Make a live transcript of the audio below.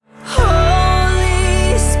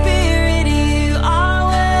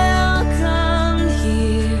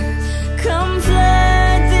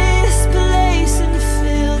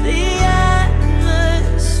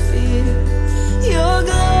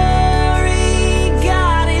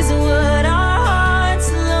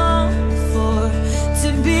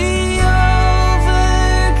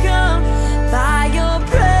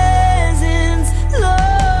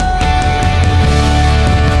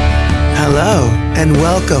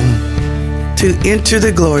Welcome to Enter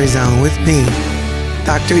the Glory Zone with me,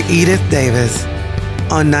 Dr. Edith Davis,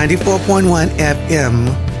 on 94.1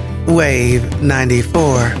 FM, Wave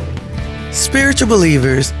 94. Spiritual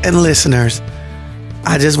believers and listeners,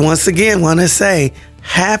 I just once again want to say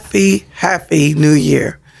Happy New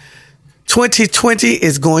Year. 2020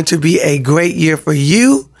 is going to be a great year for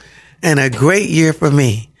you and a great year for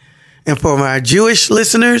me. And for my Jewish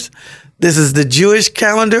listeners, this is the Jewish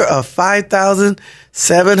calendar of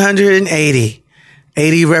 5,780.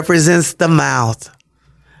 80 represents the mouth.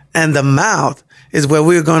 And the mouth is where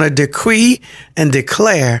we're going to decree and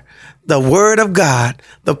declare the word of God,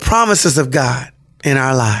 the promises of God in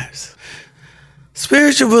our lives.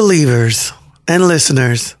 Spiritual believers and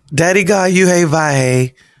listeners, Daddy God, Yuhe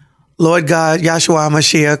Vahe, Lord God, Yahshua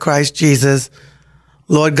Mashiach, Christ Jesus,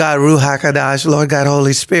 Lord God, Ruach HaKadosh, Lord God,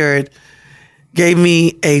 Holy Spirit, gave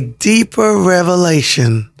me a deeper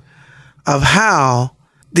revelation of how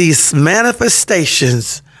these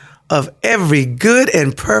manifestations of every good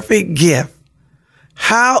and perfect gift,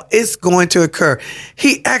 how it's going to occur.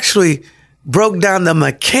 He actually broke down the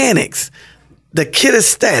mechanics, the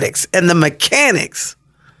kinesthetics, and the mechanics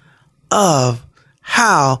of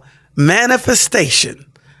how manifestation,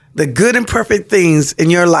 the good and perfect things in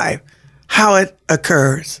your life, how it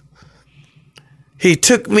occurs. He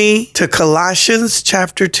took me to Colossians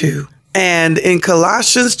chapter 2. And in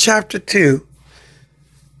Colossians chapter 2,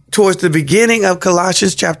 towards the beginning of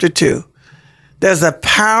Colossians chapter 2, there's a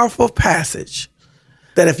powerful passage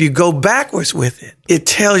that if you go backwards with it, it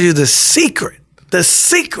tells you the secret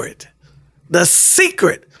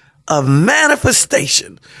of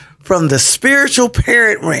manifestation from the spiritual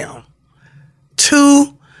parent realm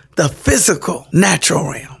to the physical natural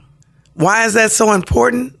realm. Why is that so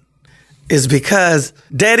important? Is because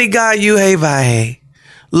Daddy God, Yuhe Vahe,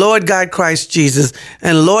 Lord God, Christ Jesus,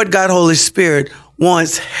 and Lord God, Holy Spirit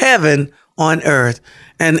wants heaven on earth.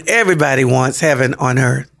 And everybody wants heaven on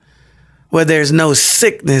earth, where there's no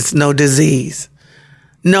sickness, no disease,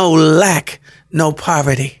 no lack, no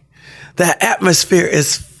poverty. The atmosphere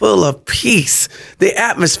is full of peace. The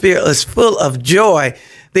atmosphere is full of joy.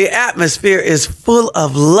 The atmosphere is full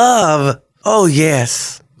of love. Oh,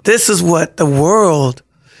 yes. This is what the world,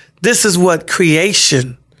 this is what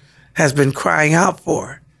creation has been crying out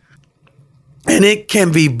for. And it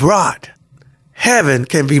can be brought, heaven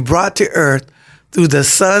can be brought to earth through the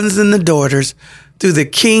sons and the daughters, through the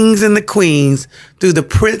kings and the queens, through the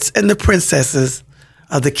prince and the princesses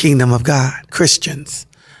of the kingdom of God, Christians,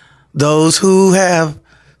 those who have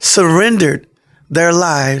surrendered their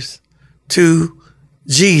lives to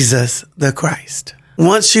Jesus the Christ.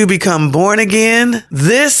 Once you become born again,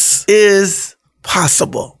 this is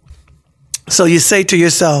possible. So you say to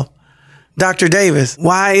yourself, Dr. Davis,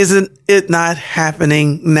 why isn't it not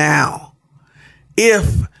happening now?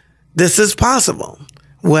 If this is possible,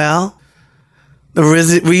 well, the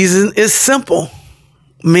reason is simple.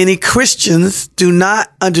 Many Christians do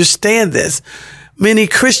not understand this. Many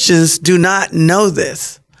Christians do not know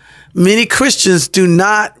this. Many Christians do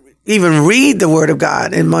not even read the word of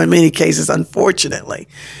God in many cases, unfortunately,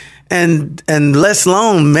 and let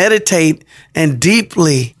alone meditate and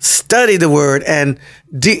deeply study the word and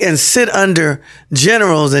sit under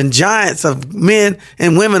generals and giants of men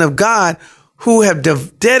and women of God who have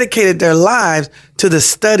dedicated their lives to the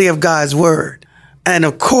study of God's word. And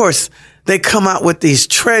of course, they come out with these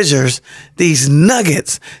treasures, these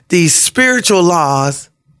nuggets, these spiritual laws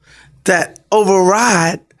that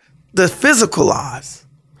override the physical laws.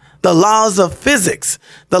 The laws of physics,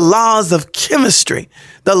 the laws of chemistry,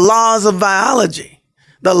 the laws of biology,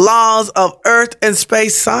 the laws of earth and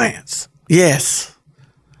space science. Yes,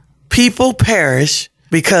 people perish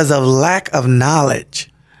because of lack of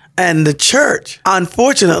knowledge. And the church,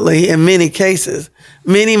 unfortunately, in many cases,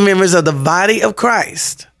 many members of the body of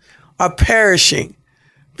Christ are perishing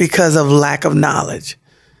because of lack of knowledge.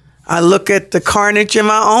 I look at the carnage in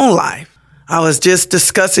my own life. I was just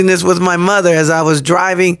discussing this with my mother as I was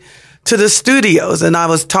driving to the studios, and I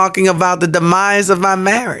was talking about the demise of my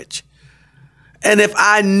marriage. And if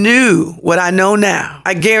I knew what I know now,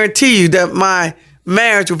 I guarantee you that my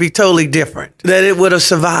marriage would be totally different, that it would have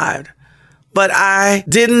survived. But I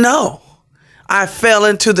didn't know. I fell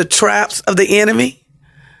into the traps of the enemy.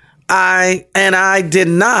 I did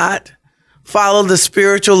not follow the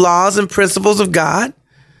spiritual laws and principles of God.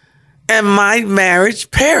 And my marriage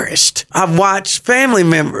perished. I've watched family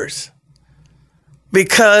members,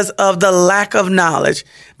 because of the lack of knowledge,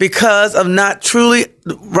 because of not truly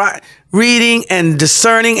reading and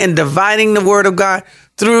discerning and dividing the word of God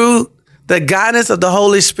through the guidance of the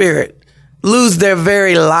Holy Spirit, lose their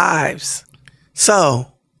very lives.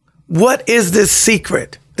 So What is this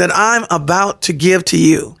secret that I'm about to give to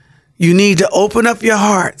you? You need to open up your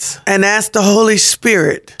hearts and ask the Holy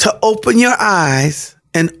Spirit to open your eyes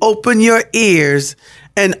and open your ears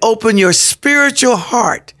and open your spiritual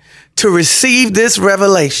heart to receive this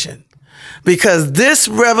revelation, because this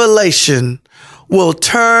revelation will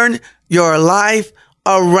turn your life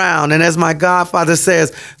around. And as my Godfather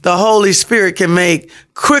says, the Holy Spirit can make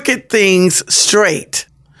crooked things straight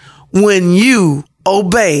when you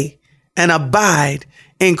obey and abide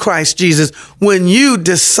in Christ Jesus, when you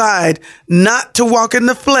decide not to walk in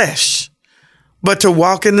the flesh, but to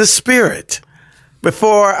walk in the Spirit.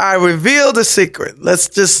 Before I reveal the secret, let's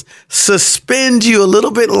just suspend you a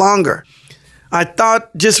little bit longer. I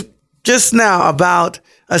thought just now about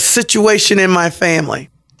a situation in my family.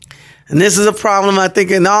 And this is a problem, I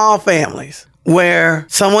think, in all families, where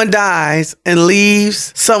someone dies and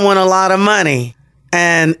leaves someone a lot of money,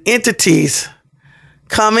 and entities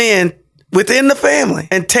come in within the family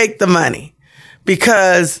and take the money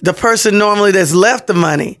because the person normally that's left the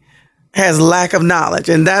money has lack of knowledge.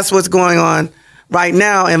 And that's what's going on right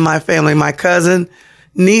now in my family. My cousin,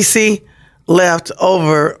 Nisi, left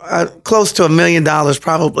over close to $1 million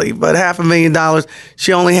probably, but $500,000.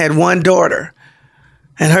 She only had one daughter.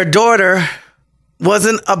 And her daughter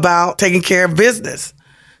wasn't about taking care of business.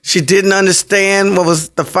 She didn't understand what was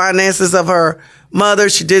the finances of her mother.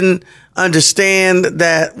 She didn't understand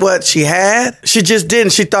that what she had. She just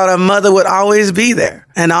didn't. She thought her mother would always be there.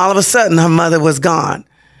 And all of a sudden, her mother was gone.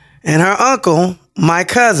 And her uncle, my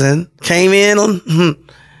cousin, came in,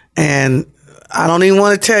 and I don't even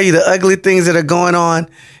want to tell you the ugly things that are going on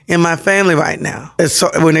in my family right now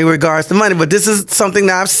when it regards to money. But this is something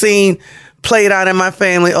that I've seen played out in my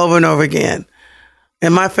family over and over again.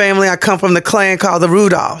 In my family, I come from the clan called the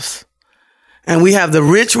Rudolphs. And we have the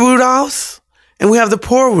rich Rudolphs and we have the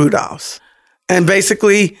poor Rudolphs. And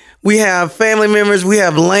basically, we have family members, we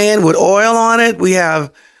have land with oil on it. We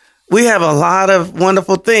have a lot of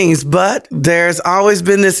wonderful things, but there's always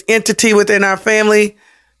been this entity within our family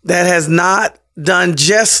that has not done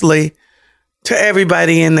justly to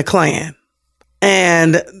everybody in the clan.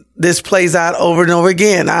 And this plays out over and over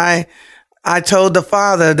again. I told the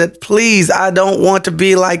father that, please, I don't want to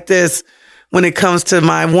be like this when it comes to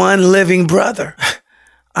my one living brother.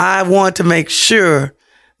 I want to make sure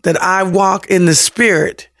that I walk in the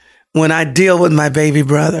Spirit when I deal with my baby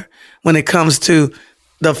brother, when it comes to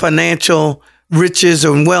the financial riches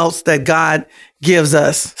and wealth that God gives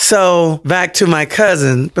us. So back to my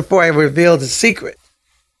cousin, before I reveal the secret,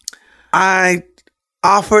 I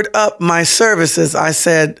offered up my services. I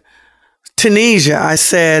said, Tunisia, I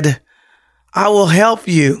said, I will help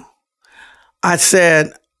you. I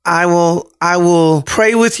said, I will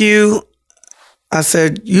pray with you. I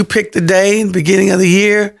said, you pick the day, beginning of the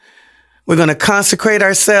year. We're going to consecrate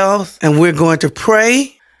ourselves and we're going to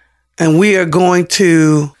pray, and we are going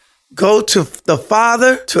to go to the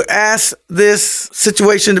Father to ask this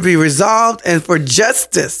situation to be resolved and for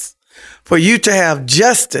justice, for you to have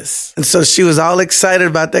justice. And so she was all excited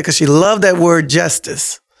about that because she loved that word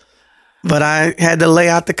justice. But I had to lay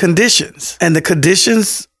out the conditions. And the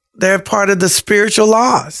conditions, they're part of the spiritual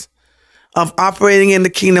laws of operating in the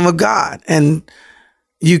kingdom of God. And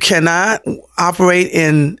you cannot operate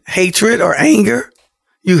in hatred or anger.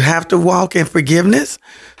 You have to walk in forgiveness.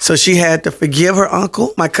 So she had to forgive her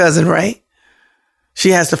uncle, my cousin Ray.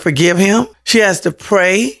 She has to forgive him. She has to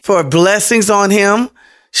pray for blessings on him.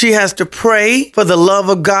 She has to pray for the love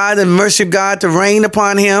of God and mercy of God to reign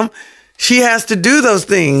upon him. She has to do those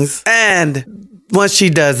things. And once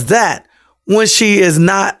she does that, when she is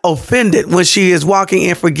not offended, when she is walking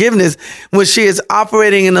in forgiveness, when she is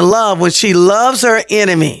operating in the love, when she loves her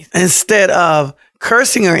enemy instead of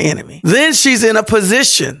cursing her enemy, then she's in a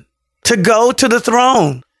position to go to the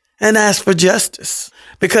throne and ask for justice.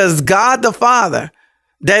 Because God the Father,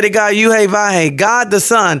 Daddy God Yuhei, God the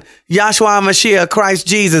Son, Yahshua Mashiach, Christ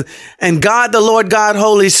Jesus, and God the Lord God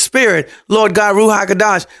Holy Spirit, Lord God Ruach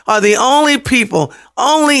HaKodesh, are the only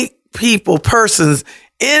people, persons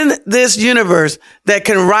in this universe that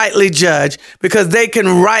can rightly judge, because they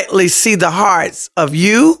can rightly see the hearts of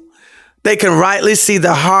you. They can rightly see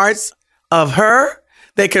the hearts of her.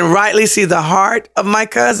 They can rightly see the heart of my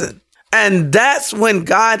cousin. And that's when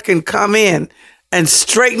God can come in and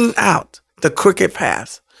straighten out the crooked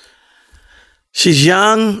paths. She's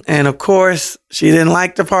young, and of course, she didn't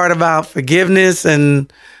like the part about forgiveness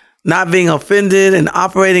and not being offended and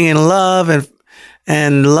operating in love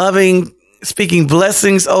and loving, speaking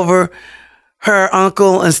blessings over her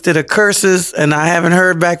uncle instead of curses. And I haven't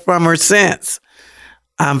heard back from her since.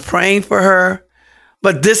 I'm praying for her.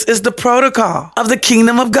 But this is the protocol of the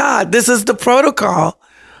kingdom of God. This is the protocol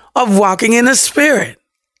of walking in the Spirit.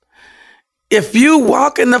 If you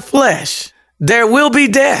walk in the flesh, there will be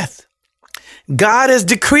death. God has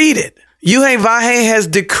decreed it. Yahweh Vahe has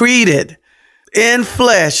decreed it. In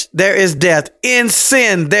flesh, there is death. In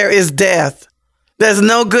sin, there is death. There's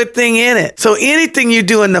no good thing in it. So anything you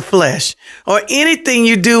do in the flesh or anything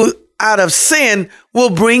you do out of sin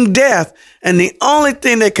will bring death. And the only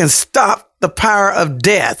thing that can stop the power of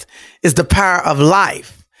death is the power of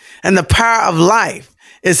life. And the power of life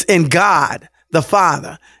is in God, the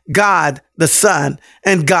Father, God, the Son,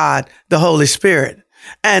 and God, the Holy Spirit.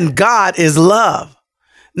 And God is love.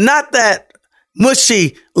 Not that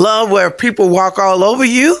mushy love where people walk all over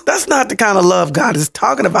you. That's not the kind of love God is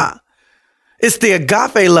talking about. It's the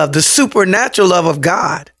agape love, the supernatural love of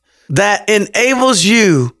God that enables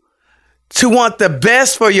you to want the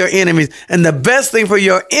best for your enemies. And the best thing for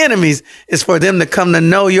your enemies is for them to come to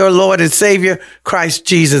know your Lord and Savior, Christ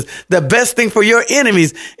Jesus. The best thing for your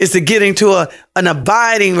enemies is to get into an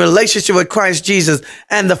abiding relationship with Christ Jesus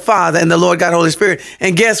and the Father and the Lord God, Holy Spirit.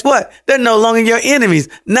 And guess what? They're no longer your enemies.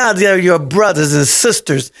 Now they're your brothers and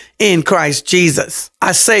sisters in Christ Jesus.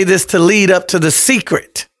 I say this to lead up to the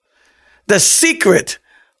secret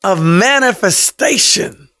of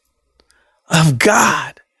manifestation of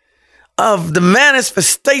God, of the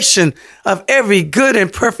manifestation of every good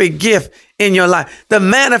and perfect gift in your life, the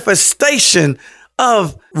manifestation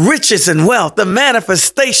of riches and wealth, the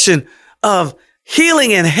manifestation of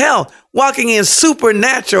healing and health, walking in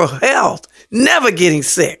supernatural health, never getting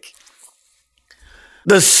sick,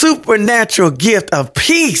 the supernatural gift of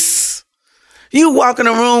peace. You walk in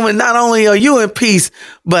a room and not only are you in peace,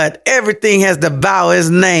 but everything has to bow its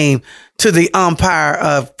name to the umpire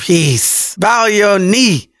of peace. Bow your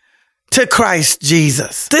knee to Christ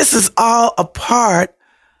Jesus. This is all a part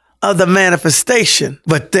of the manifestation,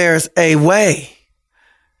 but there's a way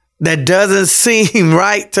that doesn't seem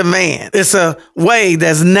right to man. It's a way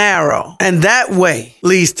that's narrow, and that way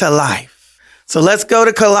leads to life. So let's go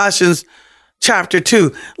to Colossians chapter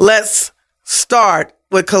 2. Let's start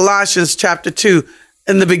with Colossians chapter 2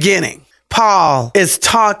 in the beginning. Paul is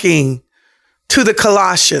talking to the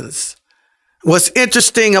Colossians. What's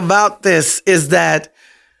interesting about this is that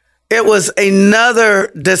it was another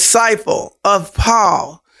disciple of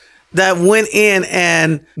Paul that went in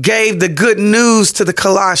and gave the good news to the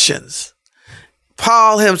Colossians.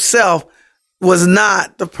 Paul himself was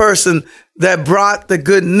not the person that brought the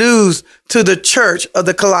good news to the church of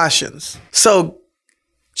the Colossians. So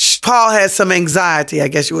Paul had some anxiety, I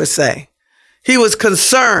guess you would say. He was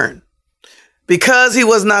concerned because he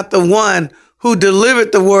was not the one who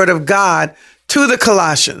delivered the word of God to the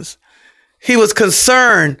Colossians. He was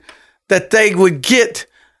concerned that they would get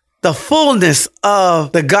the fullness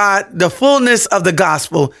of the fullness of the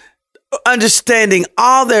gospel, understanding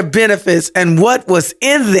all their benefits and what was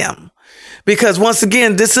in them. Because once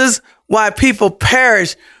again, this is why people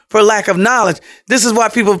perish for lack of knowledge. This is why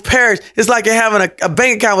people perish. It's like you're having a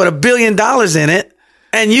bank account with $1 billion in it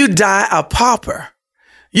and you die a pauper.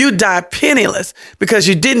 You die penniless because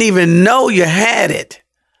you didn't even know you had it.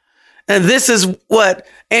 And this is what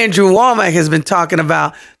Andrew Womack has been talking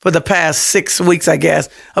about for the past 6 weeks, I guess,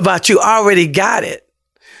 about you already got it.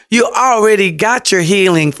 You already got your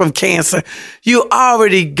healing from cancer. You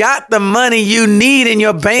already got the money you need in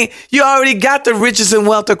your bank. You already got the riches and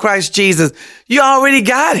wealth of Christ Jesus. You already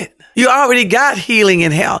got it. You already got healing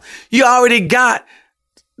and health. You already got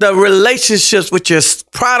the relationships with your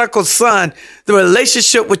prodigal son, the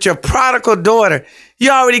relationship with your prodigal daughter. You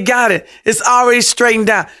already got it. It's already straightened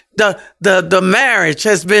out. The marriage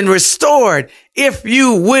has been restored if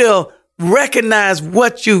you will recognize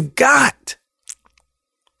what you got.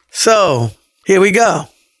 So here we go.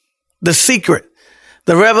 The secret,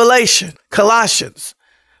 the revelation, Colossians.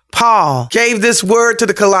 Paul gave this word to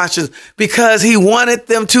the Colossians because he wanted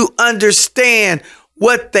them to understand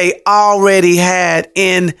what they already had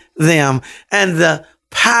in them and the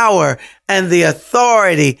power and the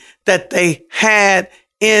authority that they had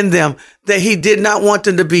in them, that he did not want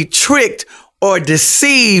them to be tricked or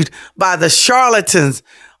deceived by the charlatans,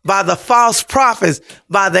 by the false prophets,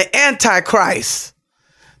 by the Antichrist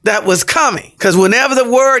that was coming. Because whenever the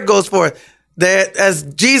word goes forth, that as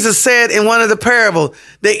Jesus said in one of the parables,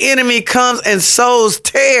 the enemy comes and sows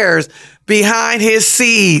tares behind his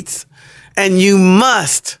seeds. And you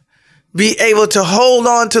must be able to hold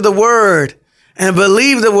on to the word and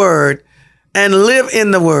believe the word and live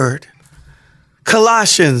in the word.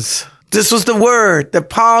 Colossians. This was the word that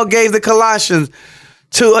Paul gave the Colossians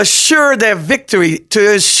to assure their victory,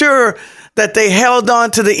 to assure that they held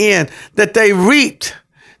on to the end, that they reaped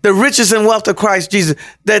the riches and wealth of Christ Jesus,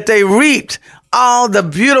 that they reaped all the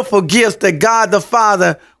beautiful gifts that God the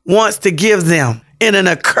Father wants to give them in an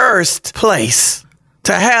accursed place,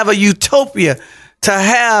 to have a utopia, to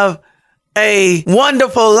have a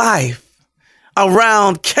wonderful life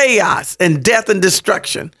around chaos and death and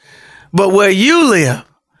destruction. But where you live,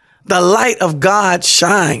 the light of God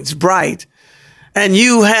shines bright, and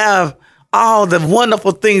you have all the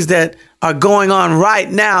wonderful things that are going on right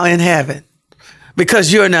now in heaven,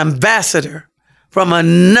 because you're an ambassador from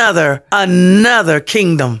another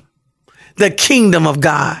kingdom, the kingdom of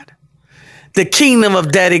God, the kingdom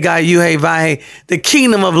of Daddy God, Yuhei, the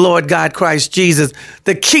kingdom of Lord God, Christ Jesus,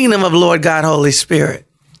 the kingdom of Lord God, Holy Spirit,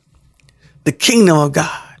 the kingdom of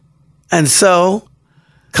God. And so,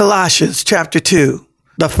 Colossians chapter 2,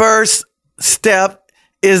 the first step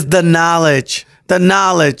is the knowledge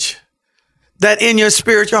that in your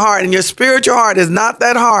spiritual heart, and your spiritual heart is not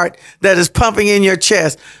that heart that is pumping in your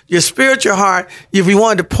chest. Your spiritual heart, if you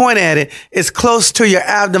wanted to point at it, is close to your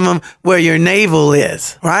abdomen where your navel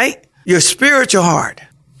is, right? Your spiritual heart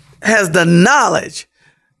has the knowledge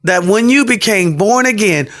that when you became born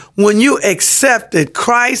again, when you accepted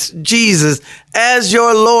Christ Jesus as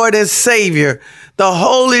your Lord and Savior, the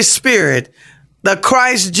Holy Spirit, the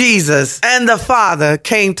Christ Jesus, and the Father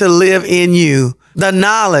came to live in you. The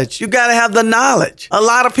knowledge. You got to have the knowledge. A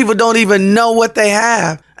lot of people don't even know what they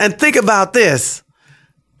have. And think about this.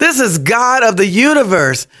 This is God of the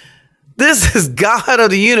universe. This is God of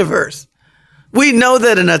the universe. We know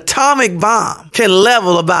that an atomic bomb can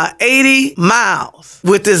level about 80 miles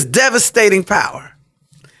with this devastating power.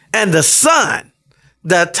 And the sun,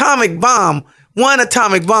 the atomic bomb, one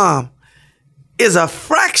atomic bomb, is a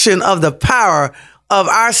fraction of the power of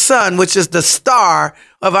our sun, which is the star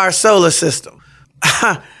of our solar system.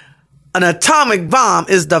 An atomic bomb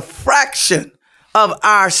is the fraction of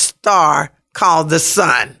our star called the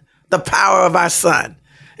sun, the power of our sun.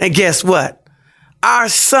 And guess what? Our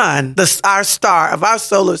sun, our star of our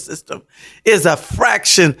solar system, is a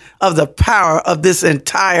fraction of the power of this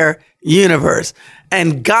entire universe.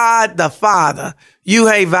 And God the Father,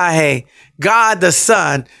 Yuhei, God the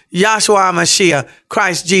Son, Yahshua Mashiach,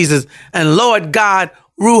 Christ Jesus, and Lord God,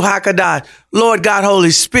 Ruach HaKodesh, Lord God,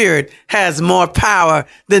 Holy Spirit, has more power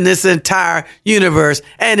than this entire universe,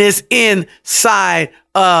 and it's inside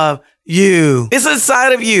of you. It's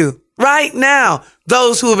inside of you right now,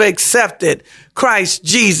 those who have accepted Christ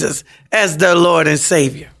Jesus as their Lord and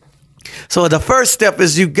Savior. So the first step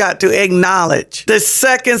is you got to acknowledge. The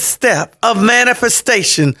second step of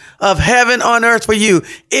manifestation of heaven on earth for you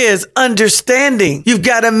is understanding. You've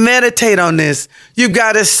got to meditate on this. You've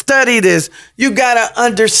got to study this. You've got to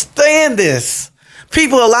understand this. A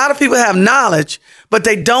lot of people have knowledge, but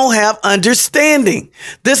they don't have understanding.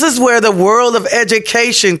 This is where the world of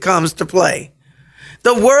education comes to play.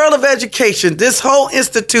 The world of education, this whole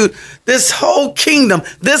institute, this whole kingdom,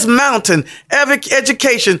 this mountain, every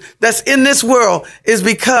education that's in this world is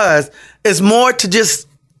because it's more to just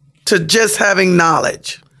having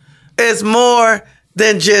knowledge. It's more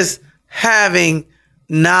than just having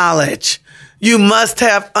knowledge. You must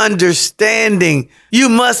have understanding. You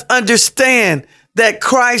must understand that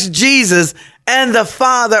Christ Jesus and the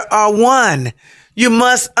Father are one. You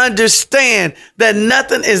must understand that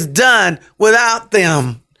nothing is done without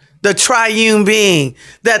them, the triune being,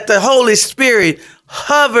 that the Holy Spirit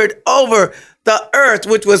hovered over the earth,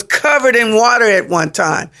 which was covered in water at one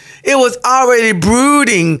time. It was already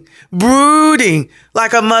brooding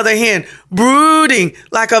like a mother hen, brooding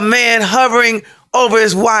like a man hovering over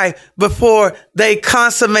his wife before they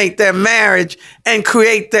consummate their marriage and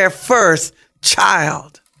create their first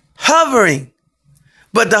child. Hovering.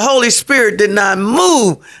 But the Holy Spirit did not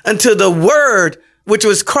move until the word, which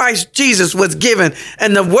was Christ Jesus, was given.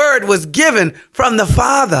 And the word was given from the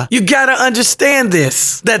Father. You got to understand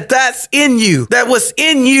this, that's in you. That what's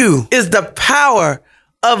in you is the power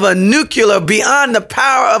of a nuclear, beyond the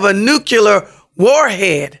power of a nuclear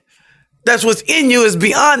warhead. That's what's in you is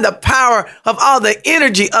beyond the power of all the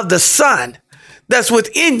energy of the sun. That's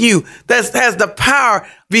within you. That has the power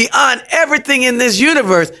beyond everything in this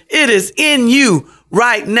universe. It is in you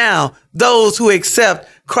right now, those who accept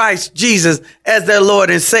Christ Jesus as their Lord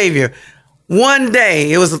and Savior. One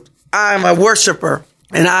day, I'm a worshiper,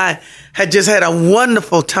 and I had just had a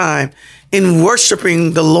wonderful time in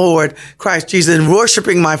worshiping the Lord, Christ Jesus, and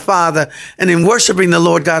worshiping my Father, and in worshiping the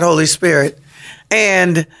Lord God, Holy Spirit.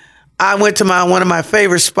 And I went to one of my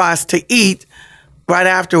favorite spots to eat right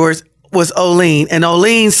afterwards was Oline. And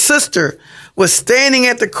Oline's sister was standing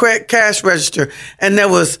at the cash register, and there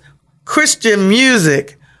was Christian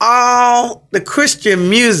music, all in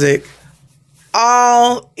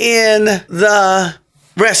the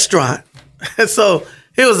restaurant. And so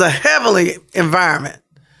it was a heavenly environment.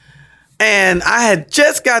 And I had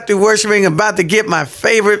just got through worshiping, about to get my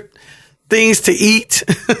favorite things to eat.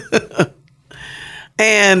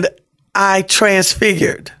 And I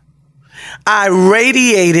transfigured. I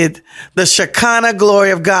radiated the Shekinah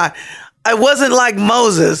glory of God. It wasn't like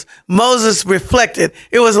Moses. Moses reflected.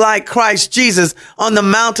 It was like Christ Jesus on the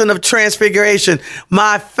mountain of transfiguration.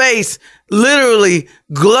 My face literally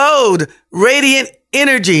glowed. Radiant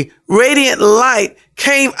energy, radiant light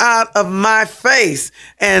came out of my face.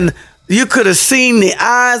 And you could have seen the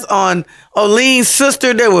eyes on Olene's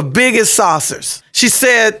sister. They were big as saucers. She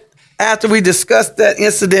said, after we discussed that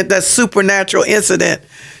incident, that supernatural incident,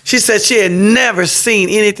 she said she had never seen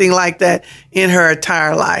anything like that in her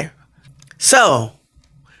entire life. So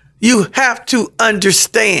you have to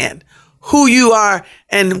understand who you are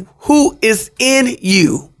and who is in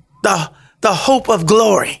you, the hope of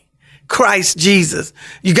glory, Christ Jesus.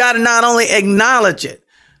 You got to not only acknowledge it,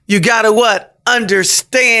 you got to what?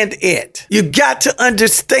 Understand it. You got to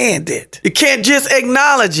understand it. You can't just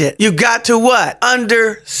acknowledge it. You got to what?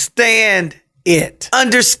 Understand it.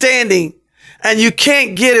 Understanding. And you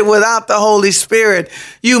can't get it without the Holy Spirit.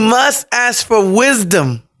 You must ask for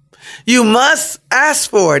wisdom. You must ask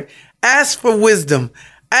for it. Ask for wisdom.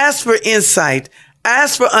 Ask for insight.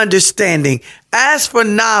 Ask for understanding. Ask for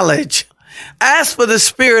knowledge. Ask for the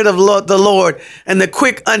Spirit of the Lord and the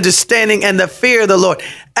quick understanding and the fear of the Lord.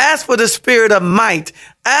 Ask for the Spirit of might.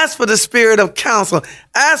 Ask for the Spirit of counsel.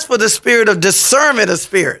 Ask for the Spirit of discernment of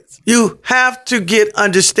spirits. You have to get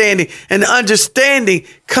understanding, and understanding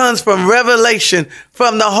comes from revelation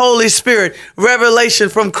from the Holy Spirit, revelation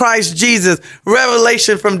from Christ Jesus,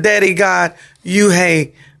 revelation from Daddy God,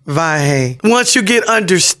 Yuhei Vahe. Once you get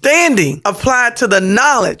understanding applied to the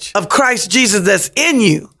knowledge of Christ Jesus that's in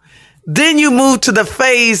you, then you move to the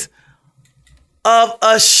phase of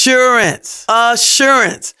assurance.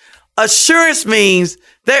 Assurance. Assurance means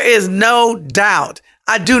there is no doubt.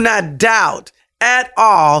 I do not doubt at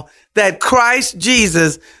all that Christ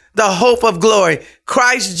Jesus, the hope of glory,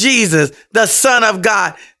 Christ Jesus, the Son of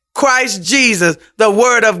God, Christ Jesus, the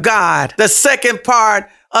Word of God, the second part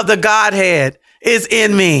of the Godhead is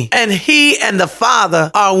in me. And He and the Father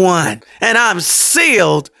are one. And I'm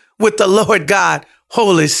sealed with the Lord God,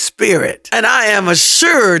 Holy Spirit. And I am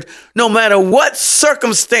assured no matter what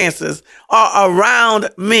circumstances are around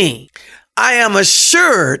me, I am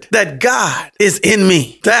assured that God is in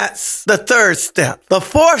me. That's the third step. The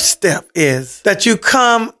fourth step is that you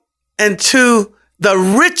come into the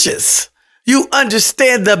riches. You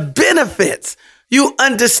understand the benefits. You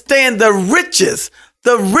understand the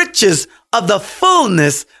riches of the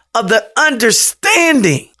fullness of the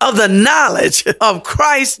understanding of the knowledge of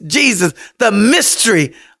Christ Jesus, the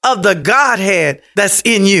mystery of the Godhead that's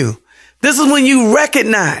in you. This is when you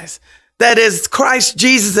recognize that it's Christ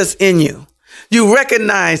Jesus that's in you. You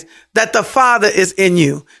recognize that the Father is in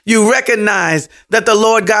you. You recognize that the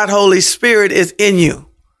Lord God, Holy Spirit is in you.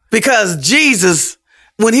 Because Jesus,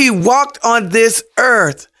 when He walked on this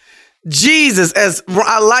earth, Jesus, as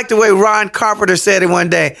I like the way Ron Carpenter said it one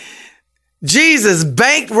day, Jesus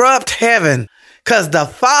bankrupt heaven because the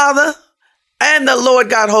Father and the Lord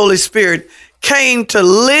God, Holy Spirit came to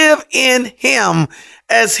live in Him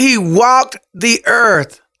as He walked the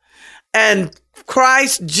earth. And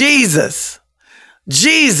Christ Jesus,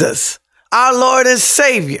 our Lord and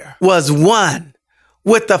Savior, was one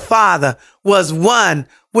with the Father, was one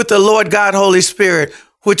with the Lord God, Holy Spirit,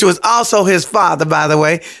 which was also His Father, by the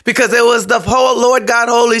way, because it was the whole Lord God,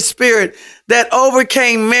 Holy Spirit that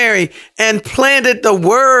overcame Mary and planted the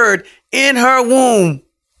Word in her womb,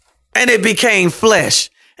 and it became flesh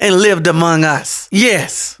and lived among us.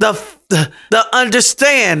 Yes, the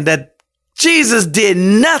understand that Jesus did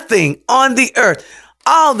nothing on the earth.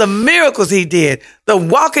 All the miracles He did, the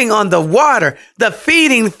walking on the water, the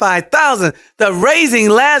feeding 5,000, the raising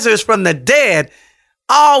Lazarus from the dead,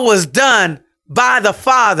 all was done by the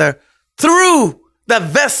Father through the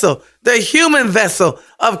vessel, the human vessel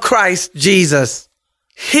of Christ Jesus.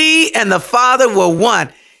 He and the Father were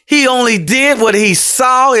one. He only did what He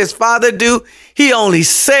saw His Father do. He only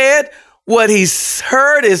said what He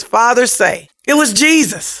heard His Father say. It was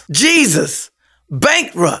Jesus. Jesus,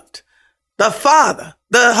 bankrupt. The Father,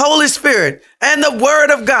 the Holy Spirit, and the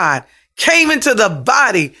Word of God came into the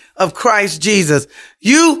body of Christ Jesus.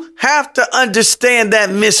 You have to understand that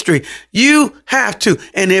mystery. You have to.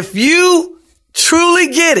 And if you truly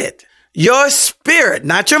get it, your spirit,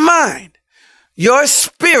 not your mind, your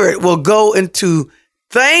spirit will go into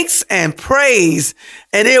thanks and praise,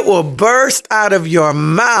 and it will burst out of your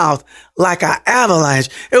mouth like an avalanche.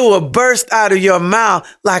 It will burst out of your mouth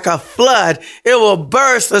like a flood. It will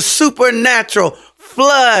burst, a supernatural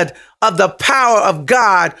flood of the power of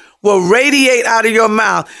God will radiate out of your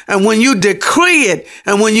mouth. And when you decree it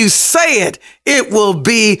and when you say it, it will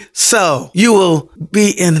be so. You will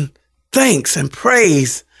be in thanks and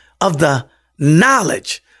praise of the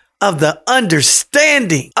knowledge, of the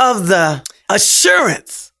understanding, of the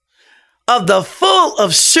assurance, of the full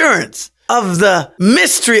assurance, of the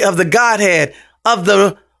mystery of the Godhead, of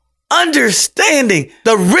the understanding,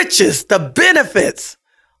 the riches, the benefits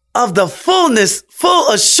of the fullness, full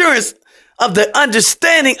assurance of the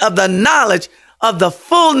understanding of the knowledge of the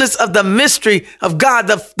fullness of the mystery of God,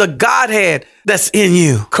 the Godhead that's in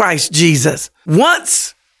you, Christ Jesus.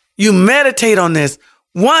 Once you meditate on this,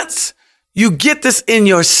 once you get this in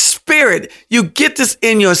your spirit, you get this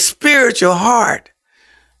in your spiritual heart,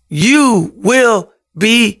 you will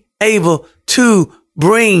be able to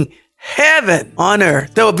bring heaven on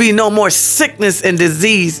earth. There will be no more sickness and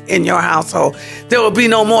disease in your household. There will be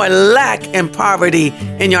no more lack and poverty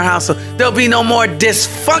in your household. There will be no more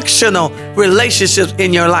dysfunctional relationships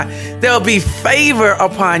in your life. There will be favor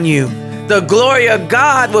upon you. The glory of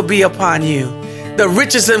God will be upon you. The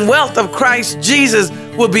riches and wealth of Christ Jesus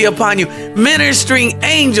will be upon you. Ministering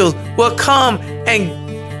angels will come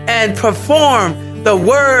and perform the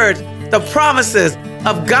word, the promises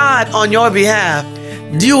of God on your behalf.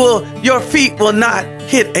 Your feet will not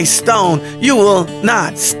hit a stone. You will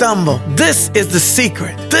not stumble. This is the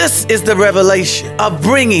secret. This is the revelation of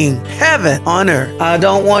bringing heaven on earth. I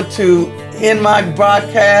don't want to end my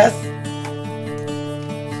broadcast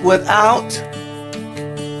without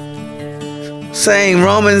saying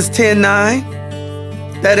Romans 10:9,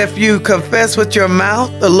 that if you confess with your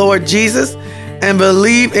mouth the Lord Jesus and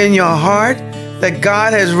believe in your heart that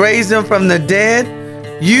God has raised him from the dead,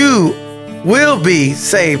 you will be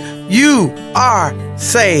saved. You are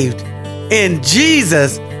saved in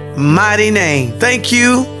Jesus' mighty name. Thank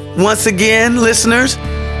you once again, listeners,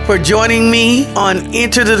 for joining me on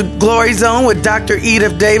Enter the Glory Zone with Dr.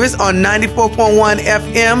 Edith Davis on 94.1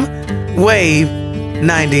 FM, Wave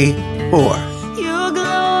 94. Your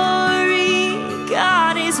glory,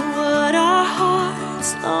 God, is what our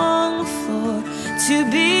hearts long for, to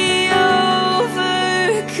be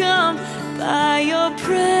overcome by your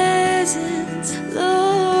presence,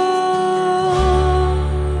 Lord.